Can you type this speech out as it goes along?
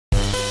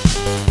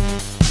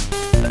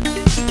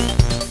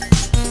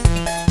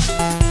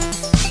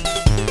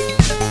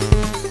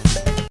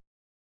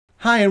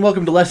Hi, and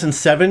welcome to Lesson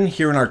 7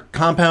 here in our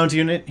Compounds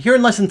unit. Here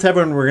in Lesson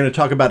 7, we're going to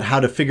talk about how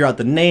to figure out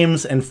the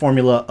names and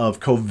formula of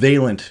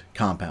covalent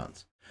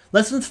compounds.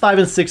 Lessons 5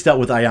 and 6 dealt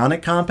with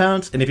ionic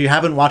compounds, and if you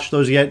haven't watched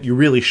those yet, you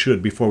really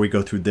should before we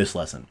go through this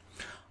lesson.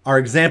 Our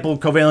example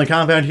covalent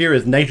compound here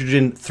is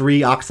nitrogen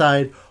 3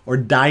 oxide, or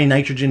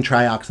dinitrogen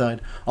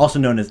trioxide, also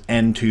known as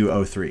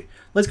N2O3.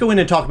 Let's go in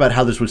and talk about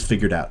how this was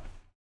figured out.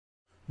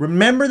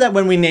 Remember that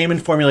when we name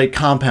and formulate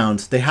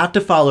compounds, they have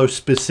to follow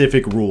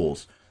specific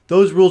rules.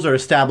 Those rules are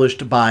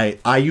established by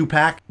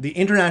IUPAC, the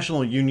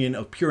International Union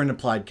of Pure and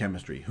Applied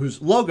Chemistry,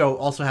 whose logo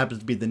also happens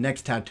to be the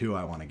next tattoo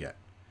I want to get.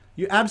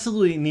 You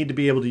absolutely need to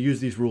be able to use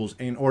these rules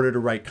in order to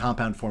write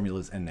compound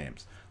formulas and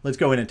names. Let's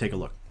go in and take a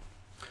look.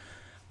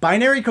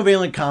 Binary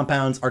covalent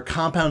compounds are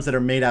compounds that are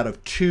made out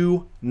of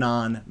two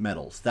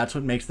non-metals. That's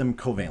what makes them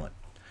covalent.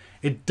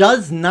 It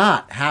does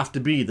not have to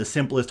be the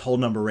simplest whole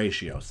number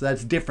ratio, so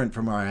that's different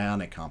from our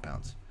ionic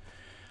compounds.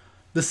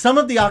 The sum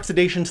of the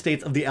oxidation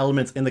states of the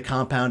elements in the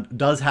compound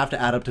does have to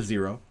add up to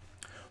 0.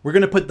 We're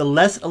going to put the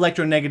less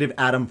electronegative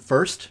atom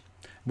first.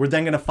 We're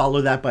then going to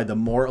follow that by the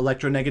more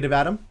electronegative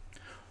atom.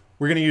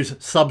 We're going to use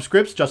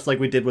subscripts, just like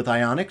we did with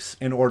ionics,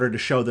 in order to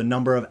show the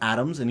number of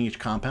atoms in each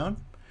compound.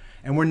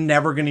 And we're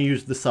never going to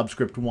use the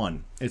subscript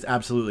 1. It's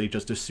absolutely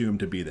just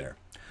assumed to be there.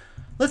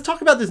 Let's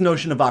talk about this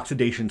notion of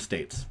oxidation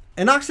states.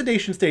 An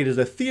oxidation state is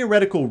a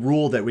theoretical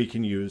rule that we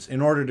can use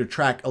in order to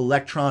track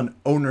electron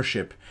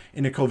ownership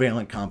in a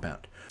covalent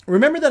compound.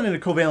 Remember that in a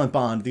covalent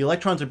bond, the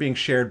electrons are being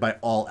shared by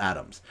all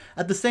atoms.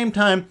 At the same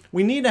time,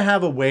 we need to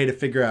have a way to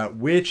figure out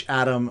which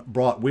atom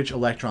brought which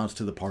electrons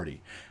to the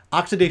party.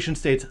 Oxidation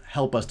states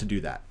help us to do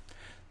that.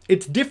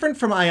 It's different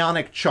from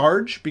ionic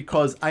charge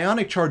because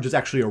ionic charge is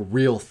actually a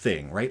real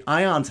thing, right?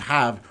 Ions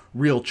have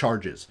real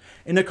charges.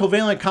 In a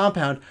covalent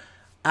compound,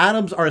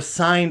 atoms are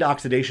assigned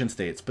oxidation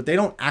states, but they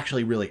don't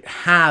actually really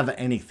have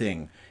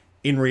anything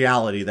in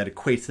reality that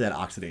equates to that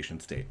oxidation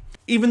state.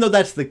 Even though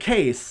that's the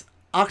case,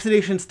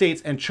 oxidation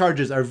states and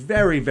charges are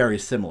very, very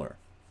similar.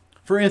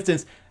 For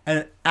instance,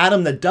 an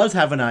atom that does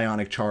have an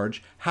ionic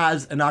charge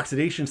has an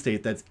oxidation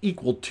state that's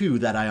equal to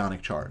that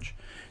ionic charge.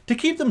 To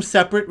keep them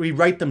separate, we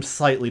write them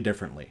slightly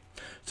differently.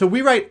 So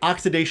we write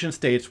oxidation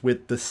states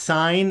with the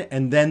sign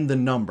and then the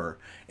number,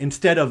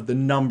 instead of the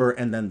number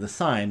and then the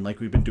sign like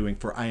we've been doing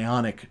for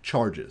ionic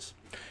charges.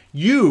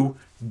 You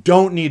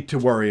don't need to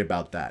worry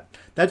about that.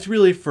 That's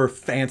really for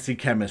fancy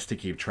chemists to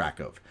keep track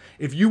of.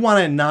 If you want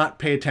to not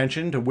pay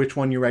attention to which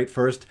one you write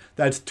first,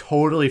 that's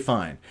totally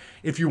fine.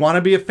 If you want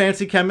to be a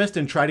fancy chemist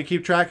and try to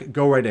keep track,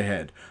 go right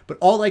ahead. But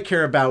all I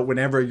care about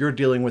whenever you're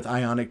dealing with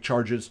ionic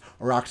charges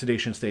or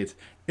oxidation states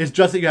is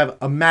just that you have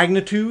a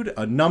magnitude,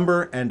 a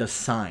number, and a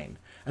sign.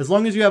 As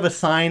long as you have a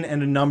sign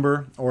and a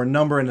number, or a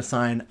number and a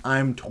sign,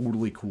 I'm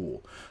totally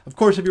cool. Of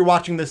course, if you're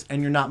watching this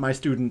and you're not my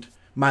student,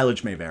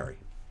 mileage may vary.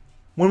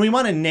 When we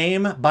want to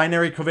name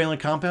binary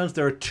covalent compounds,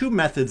 there are two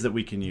methods that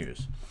we can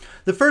use.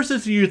 The first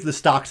is to use the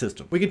stock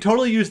system. We can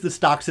totally use the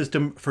stock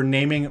system for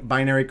naming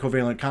binary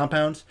covalent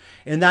compounds.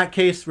 In that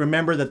case,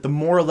 remember that the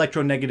more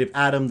electronegative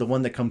atom, the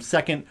one that comes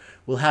second,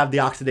 will have the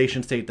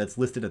oxidation state that's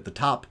listed at the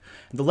top.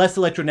 The less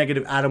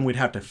electronegative atom we'd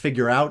have to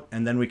figure out,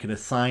 and then we can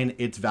assign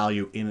its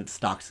value in its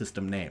stock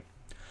system name.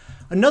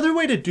 Another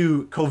way to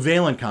do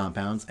covalent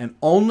compounds, and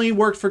only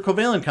works for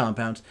covalent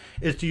compounds,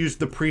 is to use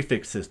the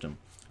prefix system.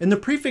 In the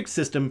prefix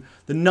system,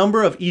 the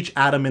number of each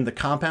atom in the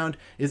compound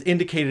is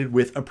indicated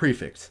with a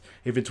prefix.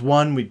 If it's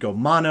 1, we'd go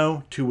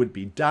mono, 2 would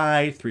be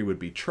di, 3 would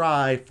be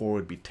tri, 4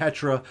 would be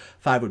tetra,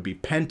 5 would be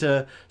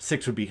penta,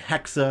 6 would be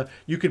hexa.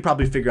 You could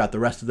probably figure out the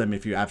rest of them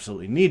if you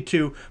absolutely need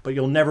to, but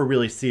you'll never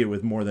really see it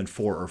with more than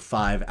 4 or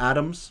 5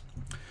 atoms.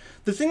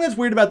 The thing that's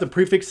weird about the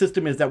prefix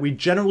system is that we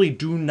generally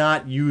do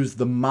not use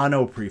the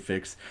mono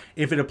prefix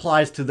if it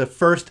applies to the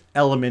first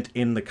element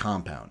in the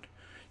compound.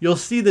 You'll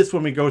see this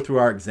when we go through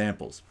our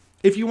examples.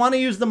 If you want to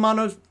use the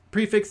mono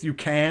prefix, you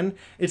can.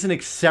 It's an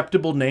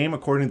acceptable name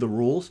according to the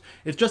rules.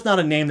 It's just not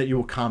a name that you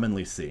will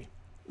commonly see.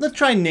 Let's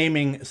try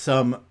naming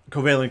some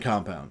covalent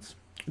compounds.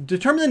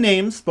 Determine the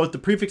names, both the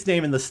prefix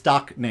name and the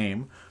stock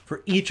name,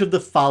 for each of the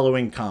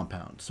following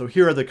compounds. So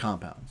here are the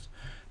compounds.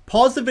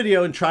 Pause the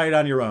video and try it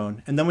on your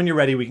own, and then when you're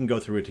ready, we can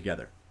go through it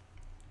together.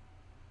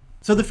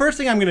 So the first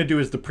thing I'm going to do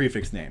is the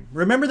prefix name.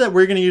 Remember that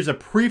we're going to use a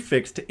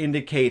prefix to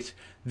indicate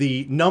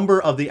the number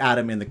of the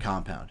atom in the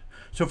compound.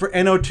 So for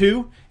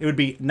NO2, it would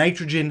be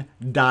nitrogen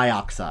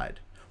dioxide.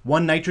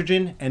 1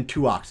 nitrogen and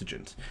 2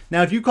 oxygens.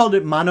 Now, if you called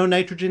it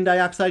mononitrogen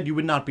dioxide, you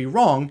would not be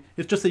wrong.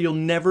 It's just that you'll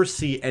never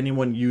see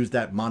anyone use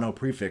that mono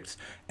prefix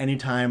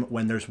anytime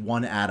when there's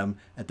 1 atom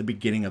at the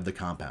beginning of the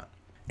compound.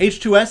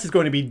 H2S is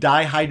going to be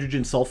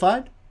dihydrogen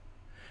sulfide,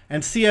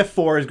 and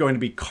CF4 is going to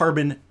be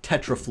carbon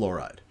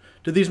tetrafluoride.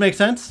 Do these make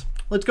sense?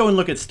 Let's go and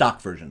look at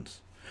stock versions.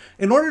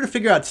 In order to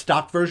figure out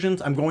stock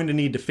versions, I'm going to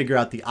need to figure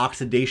out the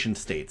oxidation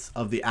states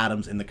of the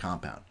atoms in the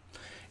compound.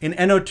 In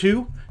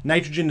NO2,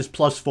 nitrogen is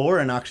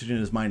 +4 and oxygen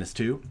is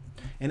 -2.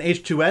 In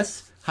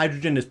H2S,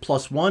 hydrogen is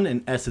 +1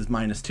 and S is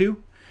 -2.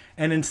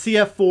 And in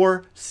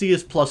CF4, C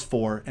is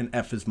 +4 and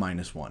F is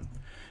 -1.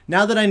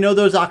 Now that I know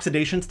those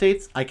oxidation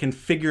states, I can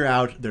figure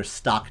out their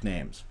stock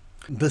names.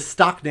 The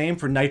stock name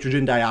for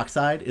nitrogen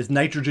dioxide is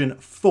nitrogen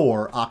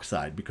 4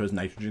 oxide because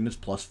nitrogen is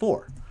plus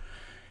 4.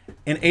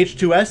 In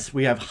H2S,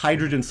 we have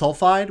hydrogen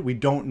sulfide. We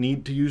don't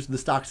need to use the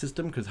stock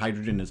system because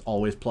hydrogen is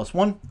always plus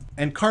 1.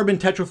 And carbon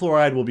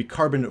tetrafluoride will be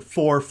carbon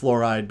 4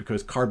 fluoride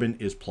because carbon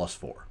is plus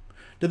 4.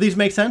 Do these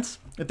make sense?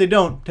 If they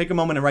don't, take a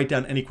moment and write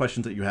down any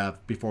questions that you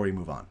have before we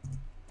move on.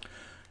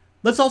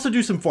 Let's also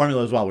do some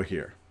formulas while we're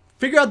here.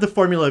 Figure out the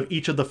formula of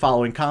each of the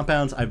following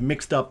compounds. I've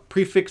mixed up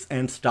prefix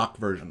and stock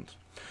versions.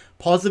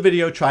 Pause the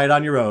video, try it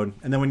on your own,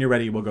 and then when you're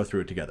ready, we'll go through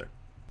it together.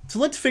 So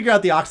let's figure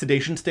out the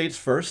oxidation states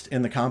first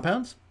in the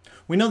compounds.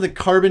 We know that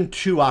carbon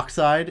 2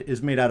 oxide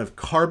is made out of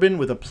carbon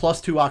with a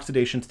 +2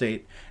 oxidation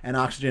state and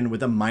oxygen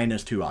with a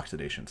 -2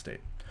 oxidation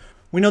state.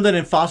 We know that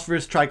in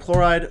phosphorus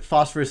trichloride,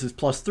 phosphorus is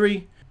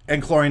 +3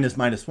 and chlorine is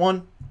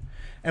 -1.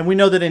 And we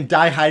know that in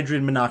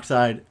dihydrogen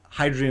monoxide,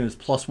 hydrogen is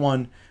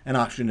 +1 and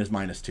oxygen is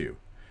 -2.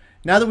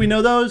 Now that we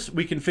know those,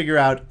 we can figure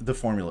out the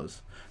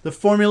formulas. The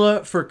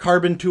formula for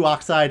carbon 2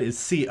 oxide is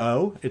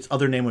CO. Its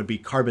other name would be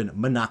carbon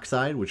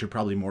monoxide, which you're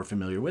probably more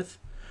familiar with.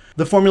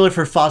 The formula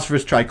for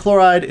phosphorus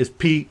trichloride is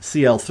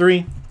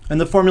PCl3, and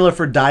the formula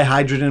for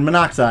dihydrogen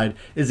monoxide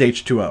is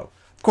H2O.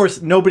 Of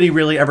course, nobody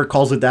really ever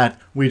calls it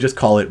that. We just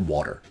call it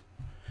water.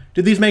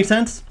 Did these make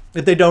sense?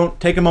 If they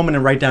don't, take a moment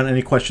and write down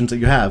any questions that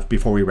you have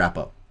before we wrap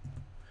up.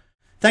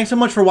 Thanks so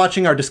much for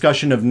watching our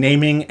discussion of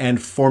naming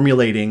and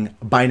formulating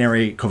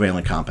binary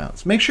covalent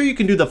compounds. Make sure you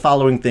can do the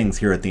following things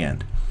here at the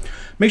end.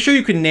 Make sure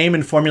you can name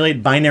and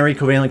formulate binary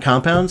covalent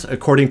compounds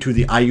according to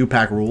the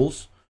IUPAC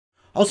rules.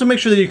 Also make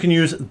sure that you can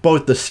use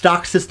both the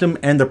stock system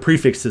and the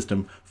prefix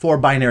system for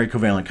binary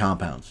covalent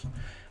compounds.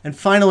 And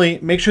finally,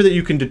 make sure that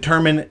you can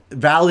determine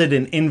valid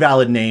and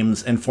invalid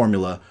names and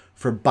formula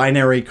for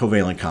binary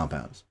covalent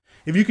compounds.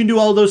 If you can do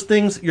all of those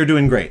things, you're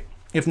doing great.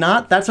 If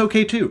not, that's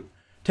okay too.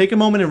 Take a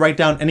moment and write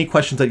down any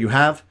questions that you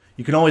have.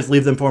 You can always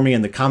leave them for me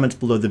in the comments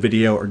below the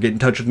video or get in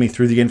touch with me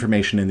through the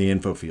information in the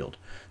info field.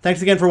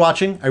 Thanks again for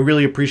watching. I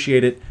really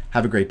appreciate it.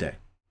 Have a great day.